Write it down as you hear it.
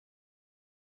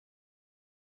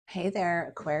Hey there,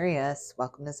 Aquarius.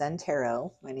 Welcome to Zen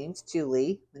Tarot. My name's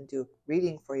Julie. I'm going to do a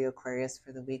reading for you, Aquarius,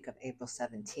 for the week of April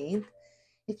 17th.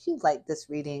 If you like this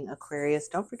reading, Aquarius,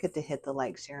 don't forget to hit the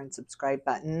like, share, and subscribe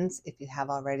buttons. If you have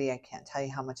already, I can't tell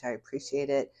you how much I appreciate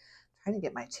it. I'm trying to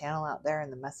get my channel out there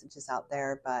and the messages out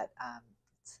there, but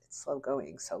it's slow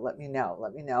going, so let me know.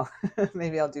 Let me know.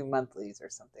 Maybe I'll do monthlies or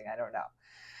something. I don't know.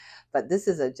 But this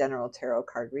is a general tarot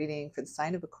card reading for the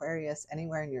sign of Aquarius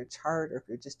anywhere in your chart, or if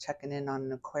you're just checking in on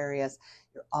an Aquarius,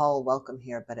 you're all welcome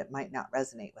here, but it might not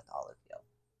resonate with all of you.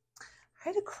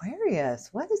 All right,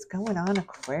 Aquarius, what is going on,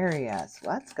 Aquarius?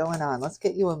 What's going on? Let's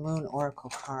get you a Moon Oracle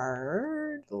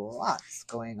card. Lots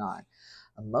going on.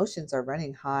 Emotions are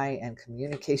running high and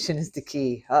communication is the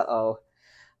key. Uh-oh.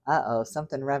 Uh-oh,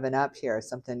 something revving up here,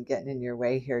 something getting in your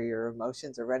way here. Your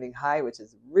emotions are running high, which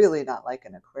is really not like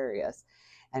an Aquarius.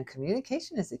 And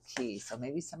communication is a key. So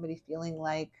maybe somebody feeling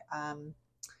like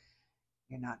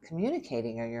you're not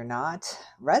communicating or you're not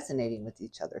resonating with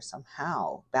each other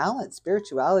somehow. Balance,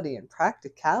 spirituality, and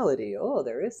practicality. Oh,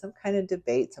 there is some kind of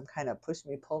debate, some kind of push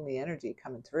me, pull me energy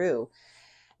coming through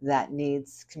that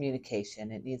needs communication.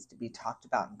 It needs to be talked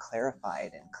about and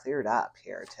clarified and cleared up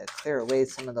here to clear away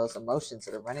some of those emotions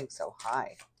that are running so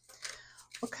high.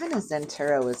 What kind of Zen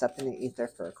Tarot is up in the ether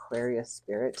for Aquarius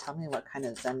spirit? Tell me what kind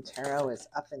of Zen Tarot is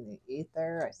up in the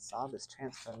ether. I saw this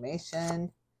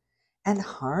transformation and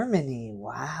harmony.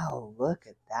 Wow, look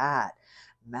at that.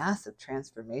 Massive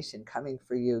transformation coming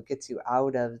for you, gets you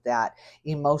out of that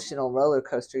emotional roller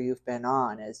coaster you've been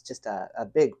on. It's just a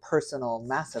big personal,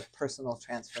 massive personal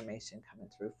transformation coming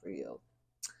through for you.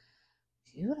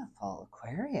 Beautiful.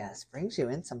 Aquarius brings you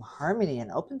in some harmony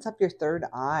and opens up your third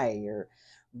eye. You're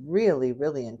really,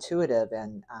 really intuitive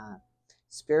and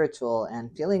spiritual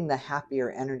and feeling the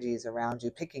happier energies around you,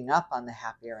 picking up on the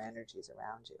happier energies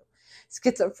around you.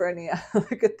 Schizophrenia,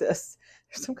 look at this.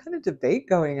 There's some kind of debate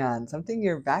going on, something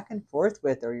you're back and forth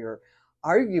with, or you're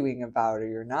arguing about, or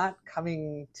you're not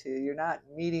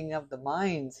meeting of the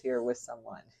minds here with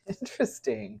someone.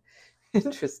 Interesting.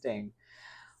 Interesting.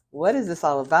 What is this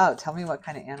all about? Tell me what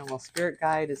kind of animal spirit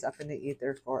guide is up in the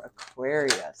ether for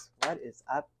Aquarius. What is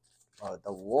up? Oh,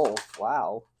 the wolf.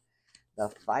 Wow. The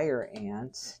fire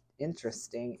ant.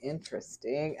 Interesting,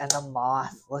 interesting. And the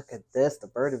moth. Look at this. The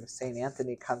bird of St.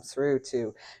 Anthony comes through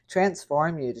to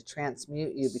transform you, to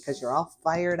transmute you, because you're all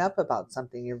fired up about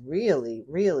something. You're really,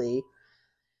 really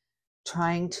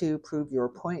trying to prove your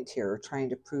point here, or trying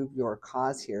to prove your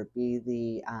cause here. Be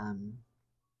the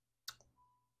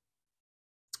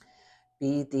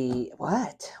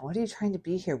what are you trying to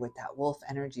be here with that wolf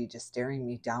energy just staring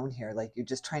me down here, like you're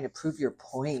just trying to prove your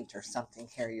point or something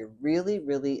here. You're really,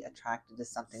 really attracted to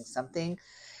something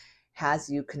has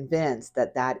you convinced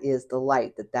that that is the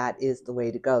light, that that is the way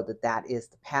to go, that that is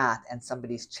the path, and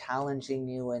somebody's challenging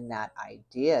you in that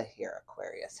idea here,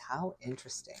 Aquarius. How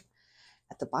interesting.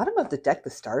 At the bottom of the deck, the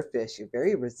starfish, you're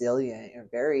very resilient, you're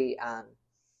very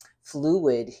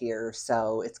fluid here,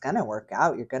 so it's going to work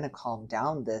out. You're going to calm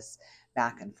down this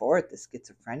back and forth, the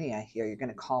schizophrenia here. You're going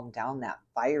to calm down that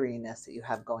fieriness that you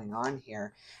have going on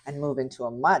here and move into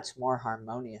a much more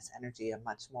harmonious energy, a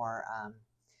much more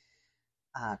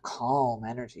calm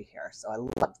energy here. So I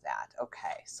love that.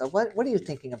 Okay, so what are you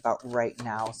thinking about right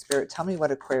now? Spirit, tell me what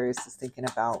Aquarius is thinking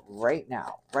about right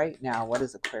now. Right now, what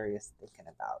is Aquarius thinking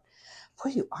about?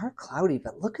 Boy, you are cloudy,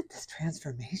 but look at this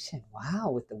transformation.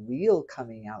 Wow, with the wheel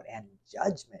coming out and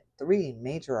judgment. 3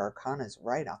 major arcanas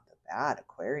right off the bat,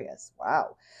 Aquarius.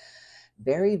 Wow.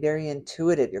 Very, very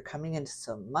intuitive. You're coming into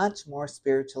some much more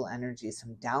spiritual energy.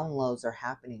 Some downloads are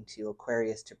happening to you,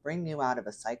 Aquarius, to bring you out of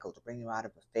a cycle, to bring you out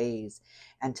of a phase,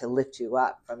 and to lift you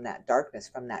up from that darkness,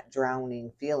 from that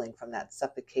drowning feeling, from that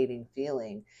suffocating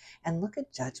feeling. And look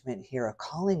at judgment here, a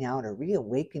calling out, a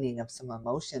reawakening of some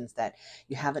emotions that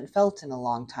you haven't felt in a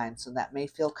long time. So that may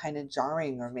feel kind of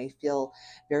jarring or may feel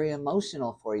very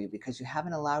emotional for you because you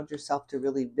haven't allowed yourself to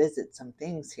really visit some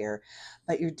things here.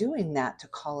 But you're doing that to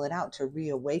call it out, to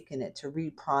reawaken it, to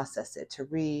reprocess it, to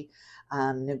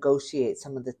negotiate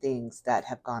some of the things that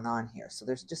have gone on here. So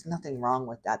there's just nothing wrong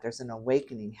with that. There's an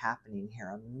awakening happening here,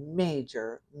 a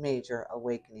major, major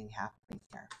awakening happening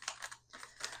here.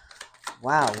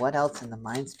 Wow, what else in the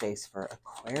mind space for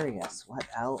Aquarius? What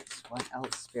else? What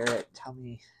else, Spirit? Tell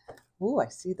me. Ooh, I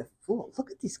see the Fool.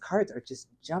 Look at these cards are just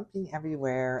jumping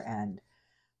everywhere,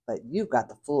 but you've got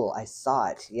the Fool. I saw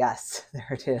it. Yes, there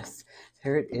it is.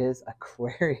 There it is,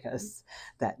 Aquarius.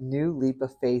 That new leap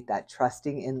of faith, that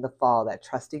trusting in the fall, that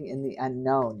trusting in the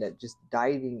unknown, that just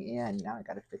diving in. Now I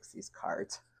got to fix these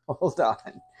cards. Hold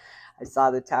on. I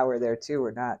saw the Tower there too. We're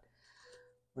not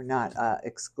We're not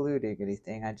excluding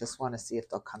anything. I just want to see if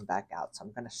they'll come back out. So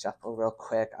I'm going to shuffle real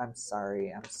quick. I'm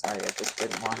sorry. I'm sorry. I just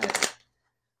didn't want it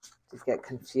to get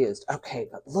confused. Okay,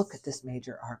 but look at this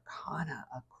major arcana,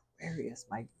 Aquarius.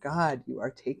 My God, you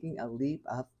are taking a leap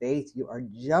of faith. You are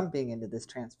jumping into this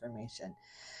transformation.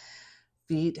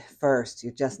 Feet first.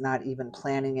 You're just not even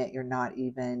planning it. You're not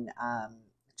even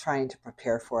trying to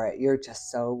prepare for it. You're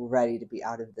just so ready to be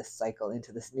out of this cycle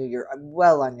into this new. You're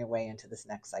well on your way into this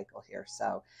next cycle here.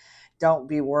 So don't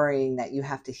be worrying that you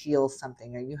have to heal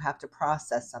something or you have to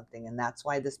process something. And that's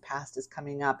why this past is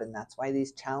coming up. And that's why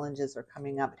these challenges are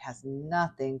coming up. It has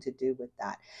nothing to do with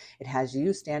that. It has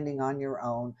you standing on your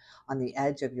own, on the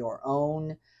edge of your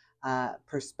own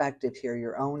perspective here,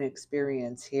 your own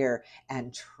experience here,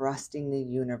 and trusting the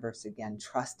universe again,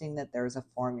 trusting that there's a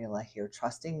formula here,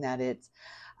 trusting that it's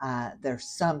there's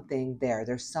something there.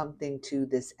 There's something to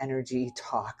this energy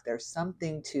talk. There's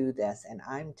something to this. And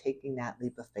I'm taking that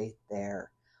leap of faith there.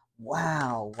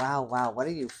 Wow, wow, wow. What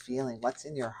are you feeling? What's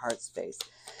in your heart space?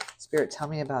 Spirit, tell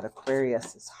me about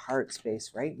Aquarius's heart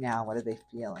space right now. What are they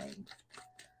feeling?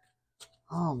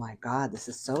 Oh my God, this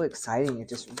is so exciting. You're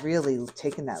just really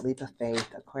taking that leap of faith.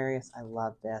 Aquarius, I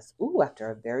love this. Ooh,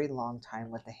 after a very long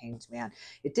time with the Hanged Man.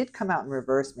 It did come out in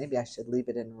reverse. Maybe I should leave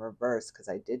it in reverse because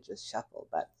I did just shuffle.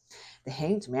 But the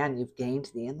Hanged Man, you've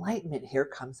gained the enlightenment. Here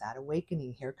comes that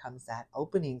awakening. Here comes that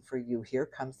opening for you. Here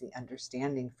comes the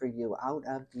understanding for you out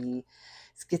of the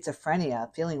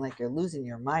schizophrenia, feeling like you're losing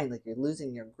your mind, like you're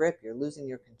losing your grip, you're losing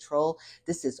your control.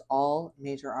 This is all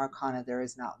major arcana. There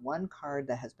is not one card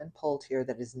that has been pulled here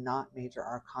that is not major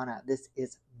arcana. This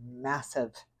is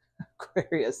massive,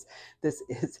 Aquarius. This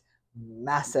is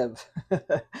massive.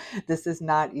 This is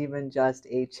not even just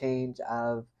a change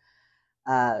of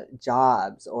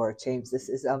jobs or change. This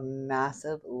is a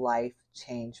massive life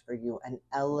change for you, an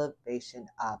elevation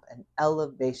up, an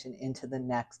elevation into the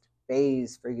next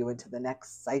phase for you, into the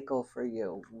next cycle for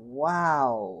you.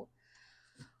 Wow.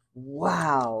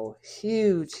 Wow.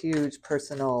 Huge, huge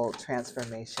personal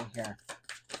transformation here.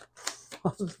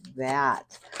 Love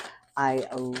that. I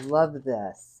love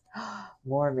this.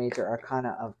 More major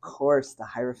arcana, of course. The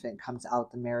Hierophant comes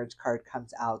out, the marriage card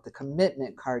comes out, the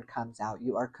commitment card comes out.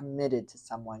 You are committed to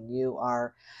someone. You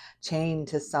are chained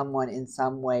to someone in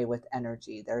some way with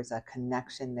energy. There's a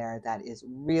connection there that is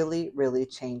really, really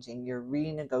changing. You're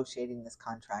renegotiating this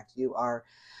contract. You are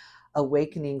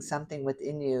awakening something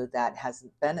within you that has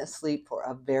been asleep for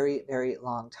a very, very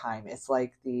long time. It's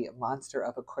like the monster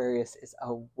of Aquarius is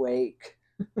awake.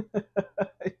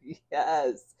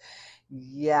 Yes.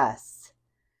 Yes.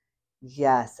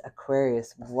 Yes,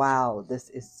 Aquarius. Wow, this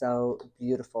is so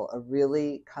beautiful. A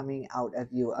really coming out of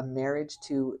you, a marriage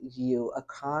to you, a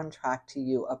contract to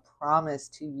you, a promise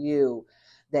to you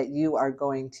that you are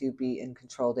going to be in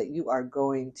control, that you are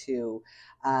going to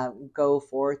go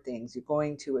for things, you're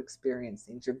going to experience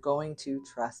things, you're going to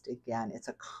trust again. It's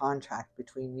a contract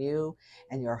between you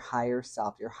and your higher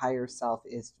self. Your higher self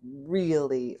is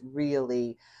really,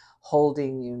 really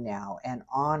holding you now and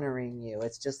honoring you.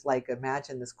 It's just like,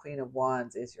 imagine this Queen of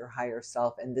Wands is your higher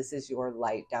self and this is your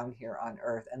light down here on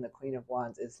earth, and the Queen of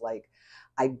Wands is like,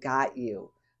 I got you,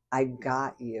 I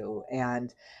got you.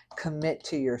 And commit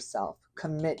to yourself,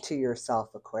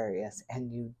 Aquarius.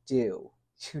 And you do,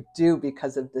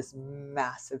 because of this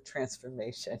massive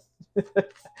transformation.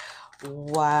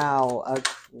 Wow,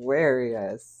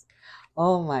 Aquarius.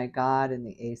 Oh my God, and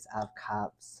the Ace of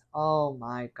Cups. Oh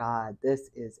my God, this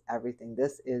is everything.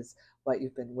 This is what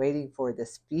you've been waiting for.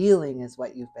 This feeling is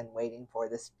what you've been waiting for.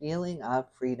 This feeling of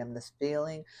freedom, this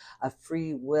feeling of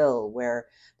free will, where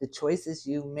the choices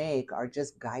you make are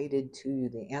just guided to you.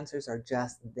 The answers are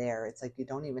just there. It's like you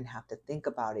don't even have to think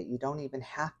about it. You don't even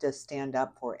have to stand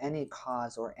up for any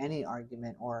cause or any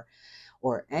argument or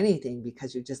anything,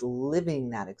 because you're just living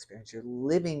that experience. You're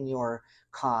living your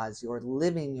cause. You're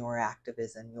living your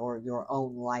activism, your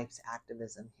own life's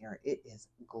activism here. It is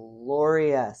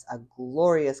glorious, a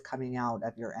glorious coming out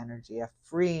of your energy, a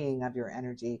freeing of your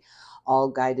energy, all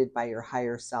guided by your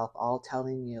higher self, all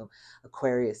telling you,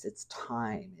 Aquarius, it's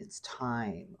time. It's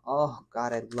time. Oh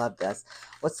God, I love this.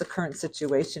 What's the current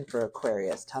situation for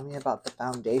Aquarius? Tell me about the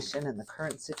foundation and the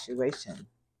current situation.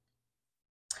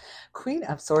 Queen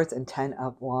of Swords and Ten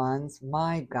of Wands.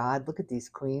 My God, look at these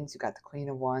queens. You got the Queen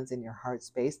of Wands in your heart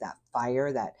space, that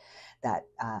fire, that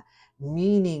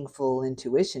meaningful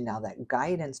intuition now, that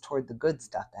guidance toward the good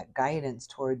stuff, that guidance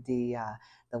toward the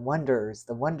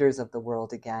wonders of the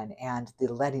world again, and the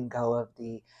letting go of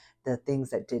the the things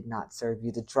that did not serve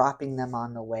you, the dropping them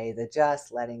on the way, the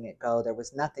just letting it go. There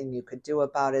was nothing you could do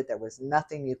about it. There was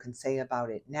nothing you can say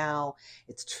about it now.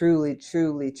 It's truly,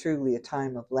 truly, truly a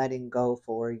time of letting go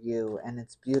for you. And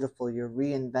it's beautiful. You're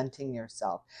reinventing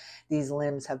yourself. These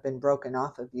limbs have been broken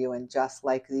off of you. And just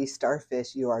like these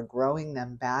starfish, you are growing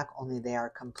them back, only they are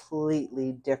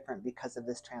completely different because of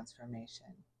this transformation.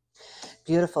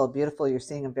 Beautiful, beautiful. You're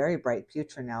seeing a very bright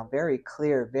future now, very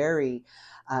clear, very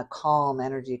calm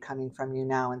energy coming from you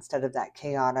now, instead of that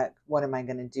chaotic, what am I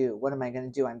going to do? What am I going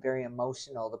to do? I'm very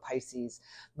emotional. The Pisces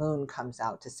moon comes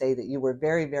out to say that you were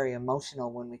very, very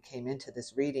emotional when we came into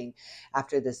this reading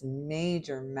after this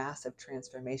major, massive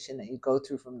transformation that you go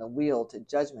through, from the wheel to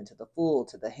judgment to the fool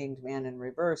to the hanged man in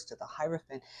reverse to the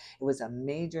Hierophant. It was a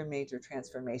major, major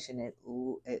transformation.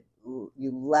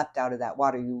 You leapt out of that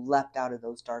water. You leapt out of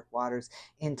those dark waters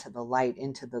into the light,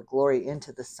 into the glory,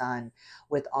 into the sun,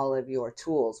 with all of your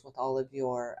tools, with all of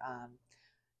your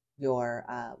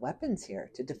weapons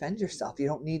here to defend yourself. You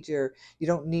don't need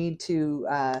to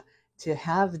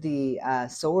have the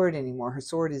sword anymore. Her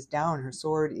sword is down. Her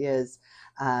sword is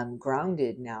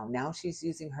grounded now. Now she's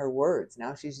using her words.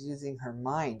 Now she's using her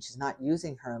mind. She's not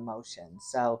using her emotions.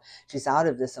 So she's out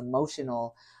of this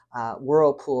emotional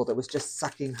whirlpool that was just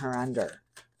sucking her under.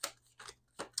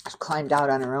 She climbed out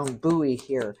on her own buoy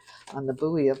here, on the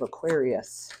buoy of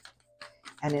Aquarius.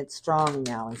 And it's strong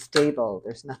now and stable.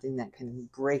 There's nothing that can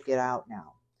break it out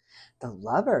now. The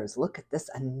Lovers, look at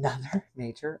this, another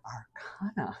major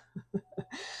arcana.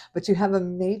 But you have a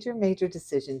major, major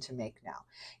decision to make now.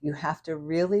 You have to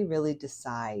really, really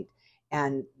decide.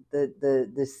 And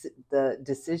the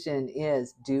decision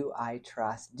is, do I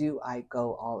trust? Do I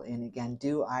go all in again?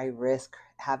 Do I risk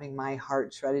having my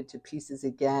heart shredded to pieces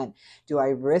again? Do I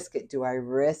risk it? Do I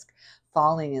risk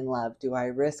falling in love? Do I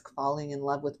risk falling in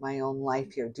love with my own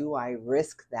life here? Do I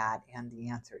risk that? And the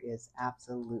answer is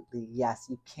absolutely yes.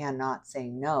 You cannot say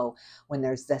no when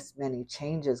there's this many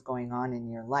changes going on in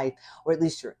your life, or at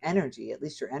least your energy.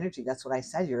 That's what I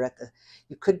said.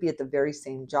 You could be at the very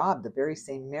same job, the very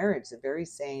same marriage, the very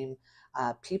same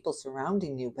people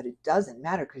surrounding you, but it doesn't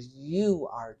matter, because you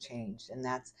are changed. And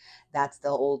that's the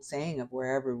old saying of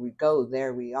wherever we go,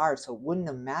 there we are. So it wouldn't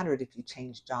have mattered if you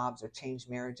changed jobs or changed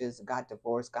marriages, or got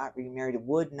divorced, got remarried. It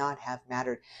would not have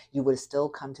mattered. You would have still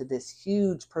come to this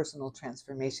huge personal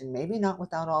transformation, maybe not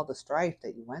without all the strife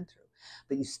that you went through,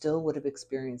 but you still would have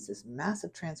experienced this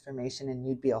massive transformation, and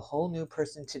you'd be a whole new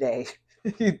person today.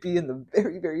 You'd be in the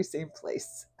very, very same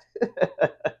place.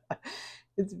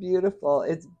 It's beautiful.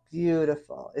 It's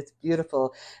beautiful. It's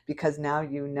beautiful, because now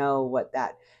you know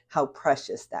how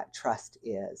precious that trust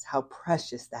is, how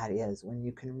precious that is when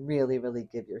you can really, really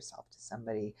give yourself to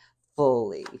somebody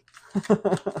fully.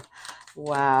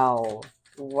 Wow.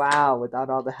 Wow. Without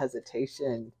all the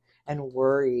hesitation and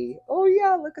worry. Oh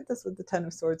yeah, look at this with the Ten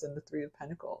of Swords and the Three of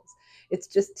Pentacles. It's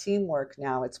just teamwork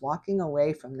now. It's walking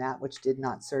away from that which did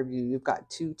not serve you. You've got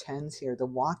 2 10s here, the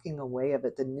walking away of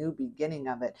it, the new beginning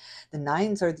of it. The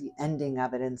 9s are the ending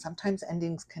of it. And sometimes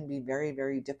endings can be very,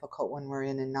 very difficult. When we're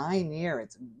in a 9 year,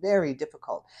 it's very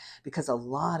difficult, because a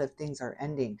lot of things are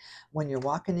ending. When you're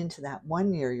walking into that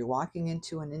 1 year, you're walking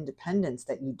into an independence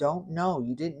that you don't know.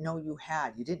 You didn't know you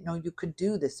had. You didn't know you could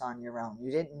do this on your own.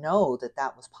 You didn't know that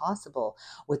that was possible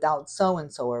without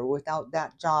so-and-so, or without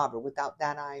that job, or without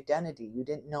that identity. You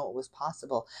didn't know it was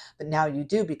possible, but now you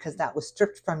do, because that was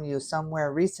stripped from you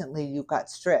somewhere recently. You got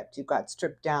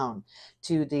stripped down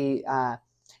to the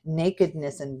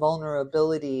nakedness and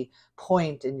vulnerability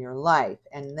point in your life.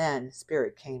 And then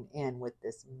Spirit came in with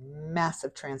this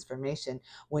massive transformation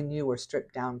when you were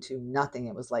stripped down to nothing.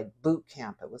 It was like boot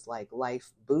camp. It was like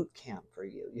life boot camp for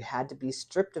you. You had to be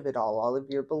stripped of it all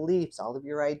of your beliefs, all of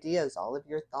your ideas, all of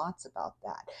your thoughts about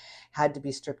that had to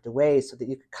be stripped away, so that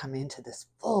you could come into this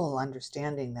full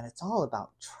understanding that it's all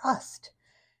about trust.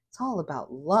 It's all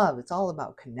about love. It's all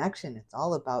about connection. It's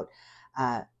all about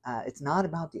it's not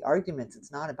about the arguments.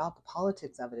 It's not about the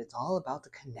politics of it. It's all about the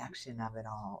connection of it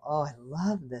all. Oh, I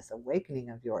love this awakening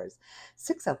of yours.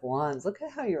 6 of Wands. Look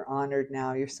at how you're honored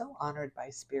now. You're so honored by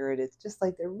Spirit. It's just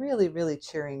like they're really, really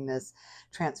cheering this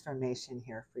transformation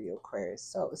here for you, Aquarius.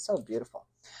 So beautiful.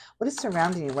 What is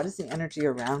surrounding you? What is the energy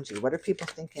around you? What are people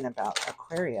thinking about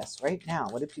Aquarius right now?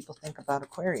 What do people think about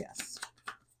Aquarius?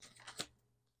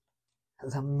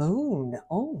 The moon.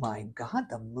 Oh my God,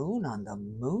 the moon on the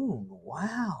moon.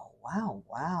 Wow, wow,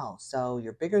 wow. So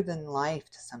you're bigger than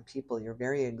life to some people. You're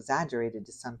very exaggerated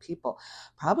to some people,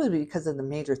 probably because of the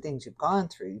major things you've gone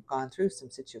through. You've gone through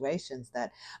some situations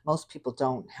that most people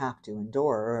don't have to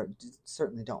endure, or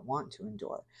certainly don't want to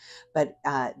endure. But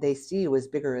they see you as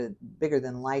bigger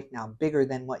than life now, bigger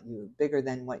than what you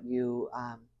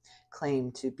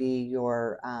claim to be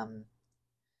your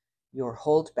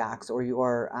holdbacks or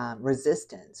your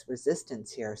resistance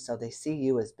here. So they see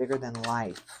you as bigger than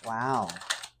life. Wow.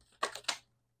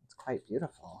 It's quite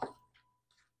beautiful.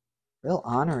 Real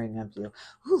honoring of you.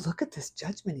 Ooh, look at this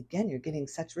Judgment again. You're getting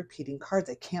such repeating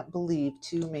cards. I can't believe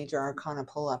 2 major arcana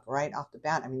pull up right off the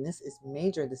bat. I mean, this is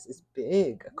major. This is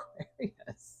big,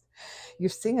 Aquarius. You're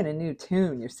singing a new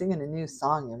tune. You're singing a new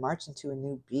song. You're marching to a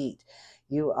new beat.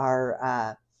 You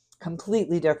are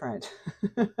completely different.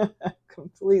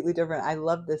 Completely different. I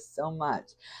love this so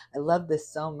much. I love this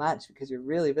so much because you're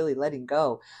really, really letting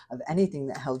go of anything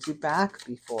that held you back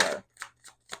before.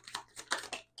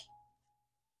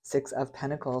 6 of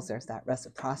Pentacles, there's that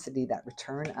reciprocity, that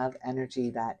return of energy,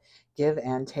 that give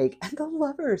and take. And the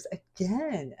Lovers,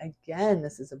 again,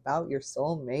 this is about your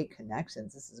soulmate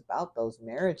connections. This is about those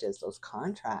marriages, those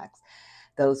contracts,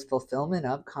 those fulfillment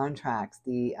of contracts,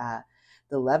 the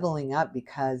leveling up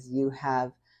because you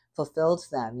have fulfilled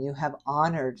them, you have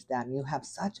honored them, you have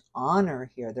such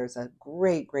honor here. There's a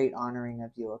great, great honoring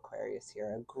of you, Aquarius,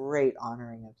 here, a great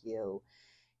honoring of you.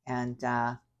 And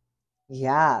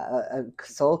yeah,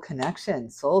 soul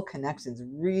connections,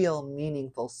 real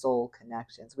meaningful soul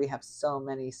connections. We have so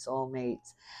many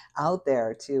soulmates out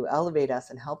there to elevate us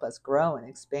and help us grow and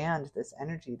expand this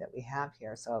energy that we have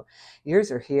here. So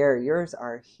yours are here. Your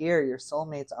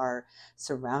soulmates are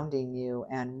surrounding you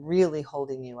and really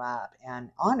holding you up and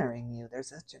honoring you. There's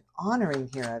such an honoring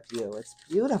here of you. It's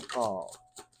beautiful.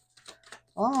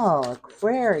 Oh,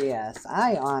 Aquarius,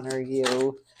 I honor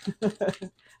you.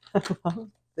 I love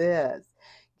this.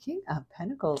 King of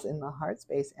Pentacles in the heart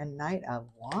space and Knight of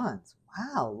Wands.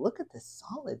 Wow, look at this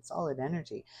solid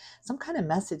energy. Some kind of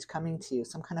message coming to you,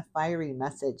 some kind of fiery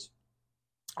message.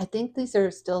 I think these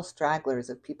are still stragglers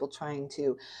of people trying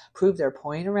to prove their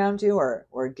point around you,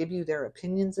 or give you their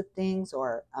opinions of things,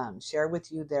 or share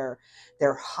with you their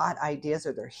hot ideas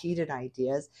or their heated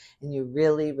ideas, and you're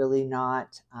really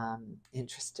not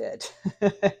interested.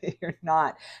 You're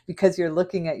not, because you're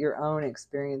looking at your own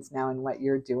experience now and what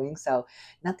you're doing. So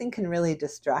nothing can really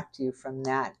distract you from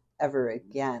that ever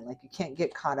again. Like, you can't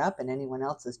get caught up in anyone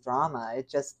else's drama. It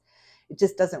just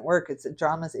doesn't work.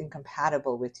 Drama's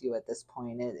incompatible with you at this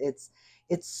point. It's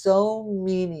so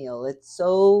menial. It's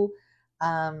so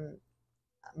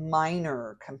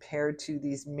minor compared to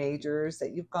these majors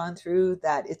that you've gone through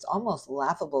that it's almost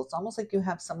laughable. It's almost like you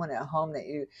have someone at home that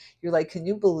you're like, can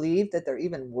you believe that they're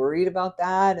even worried about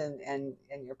that? And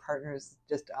your partner's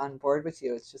just on board with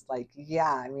you. It's just like,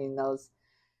 yeah, I mean, those,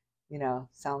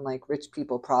 sound like rich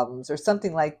people problems or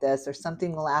something like this, or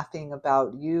something laughing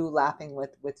about you, laughing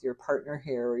with your partner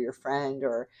here, or your friend,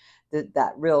 or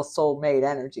that real soulmate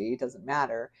energy, doesn't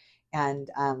matter. And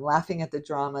laughing at the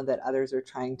drama that others are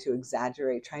trying to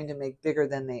exaggerate, trying to make bigger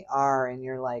than they are. And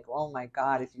you're like, oh my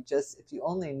God, if you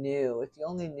only knew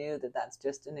that that's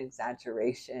just an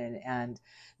exaggeration and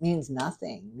means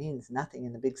nothing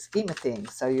in the big scheme of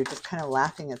things. So you're just kind of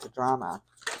laughing at the drama.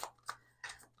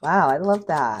 Wow, I love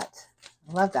that.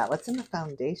 What's in the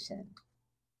foundation?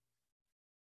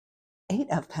 8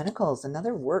 of Pentacles,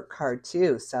 another work card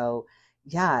too. So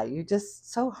yeah, you're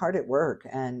just so hard at work,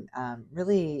 and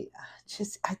really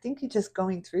I think you're just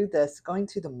going through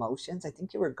the motions. I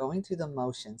think you were going through the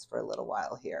motions for a little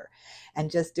while here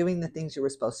and just doing the things you were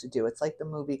supposed to do. It's like the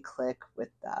movie Click with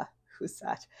who's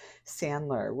that?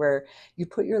 Sandler, where you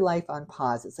put your life on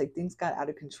pause. It's like things got out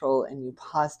of control and you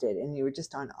paused it and you were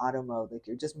just on auto mode. Like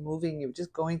you're just moving, you're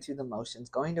just going through the motions,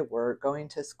 going to work, going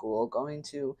to school, going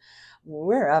to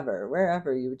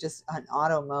wherever you were just on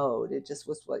auto mode. It just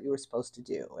was what you were supposed to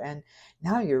do. And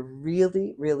now you're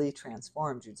really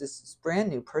transformed. You're just this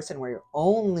brand new person where you're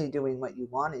only doing what you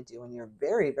want to do, and you're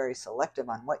very selective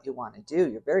on what you want to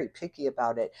do. You're very picky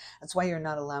about it. That's why you're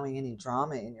not allowing any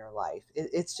drama in your life.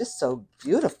 It's just so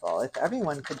beautiful. If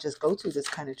everyone could just go through this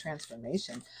kind of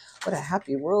transformation, what a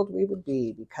happy world we would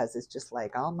be, because it's just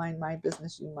like, I'll mind my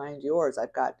business, you mind yours.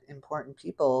 I've got important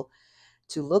people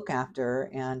to look after,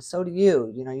 and so do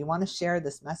you. You want to share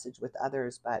this message with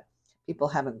others, but people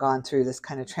haven't gone through this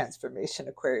kind of transformation,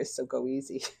 Aquarius, so go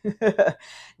easy.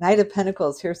 Knight of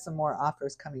Pentacles, here's some more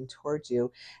offers coming towards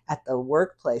you at the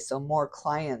workplace. So more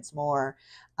clients, more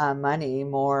money,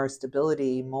 more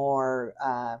stability, more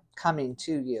coming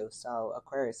to you. So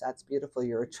Aquarius, that's beautiful.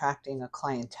 You're attracting a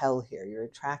clientele here. You're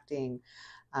attracting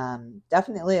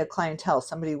definitely a clientele,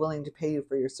 somebody willing to pay you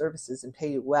for your services and pay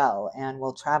you well, and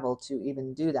will travel to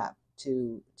even do that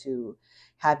to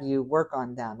have you work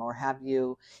on them or have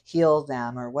you heal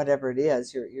them or whatever it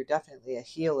is. You're definitely a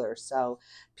healer, so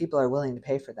people are willing to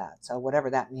pay for that. So whatever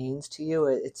that means to you,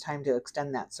 it's time to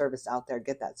extend that service out there,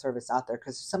 get that service out there,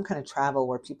 because there's some kind of travel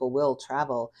where people will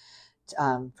travel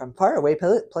from far away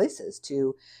places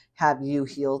to have you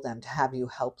heal them, to have you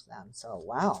help them. So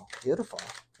wow, beautiful,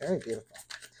 very beautiful.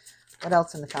 What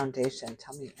else in the foundation?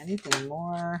 Tell me anything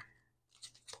more.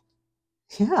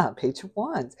 Yeah, Page of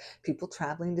Wands. People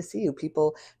traveling to see you,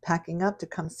 people packing up to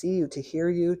come see you, to hear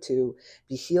you, to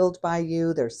be healed by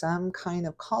you. There's some kind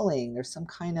of calling. There's some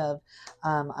kind of,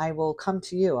 I will come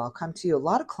to you. I'll come to you. A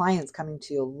lot of clients coming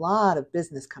to you, a lot of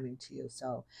business coming to you.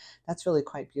 So that's really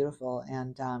quite beautiful.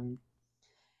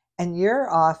 And you're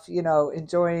off,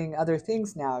 enjoying other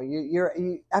things now.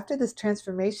 You after this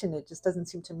transformation, it just doesn't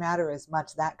seem to matter as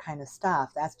much, that kind of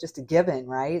stuff. That's just a given,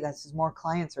 right? That's just more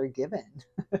clients are a given.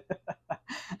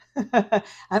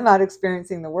 I'm out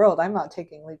experiencing the world. I'm out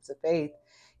taking leaps of faith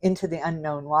into the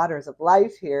unknown waters of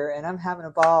life here, and I'm having a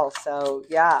ball. So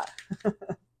yeah.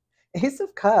 Ace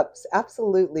of Cups,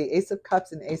 absolutely. Ace of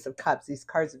Cups and Ace of Cups. These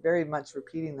cards are very much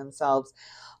repeating themselves,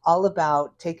 all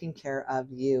about taking care of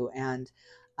you and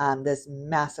this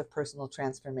massive personal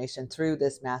transformation. Through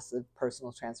this massive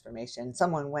personal transformation,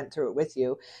 someone went through it with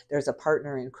you. There's a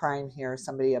partner in crime here,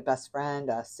 somebody, a best friend,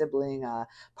 a sibling, a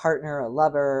partner, a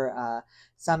lover,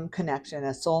 some connection,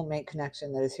 a soulmate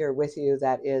connection that is here with you,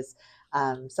 that is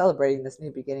celebrating this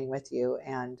new beginning with you,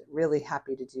 and really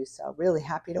happy to do so. Really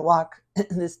happy to walk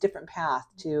this different path,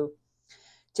 to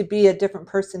be a different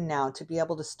person now, to be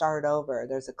able to start over.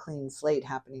 There's a clean slate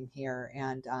happening here,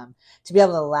 and to be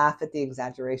able to laugh at the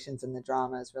exaggerations and the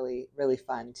drama is really, really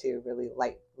fun too. Really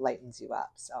lightens you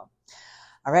up. So,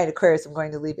 all right, Aquarius, I'm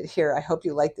going to leave it here. I hope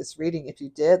you liked this reading. If you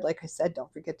did, like I said,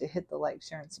 don't forget to hit the like,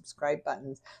 share, and subscribe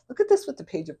buttons. Look at this with the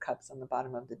Page of Cups on the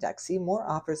bottom of the deck. See, more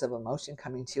offers of emotion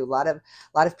coming to you. A lot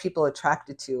of people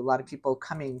attracted to you. A lot of people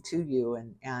coming to you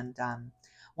and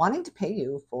wanting to pay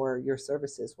you for your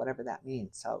services, whatever that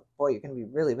means. So, boy, you're going to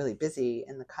be really, really busy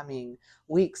in the coming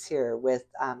weeks here with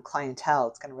clientele.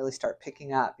 It's going to really start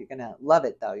picking up. You're going to love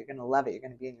it, though. You're going to love it. You're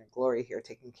going to be in your glory here,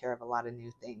 taking care of a lot of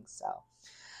new things. So,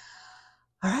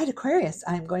 all right, Aquarius,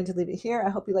 I'm going to leave it here.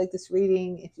 I hope you liked this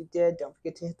reading. If you did, don't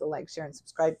forget to hit the like, share, and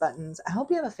subscribe buttons. I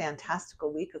hope you have a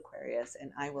fantastical week, Aquarius,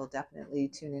 and I will definitely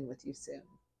tune in with you soon.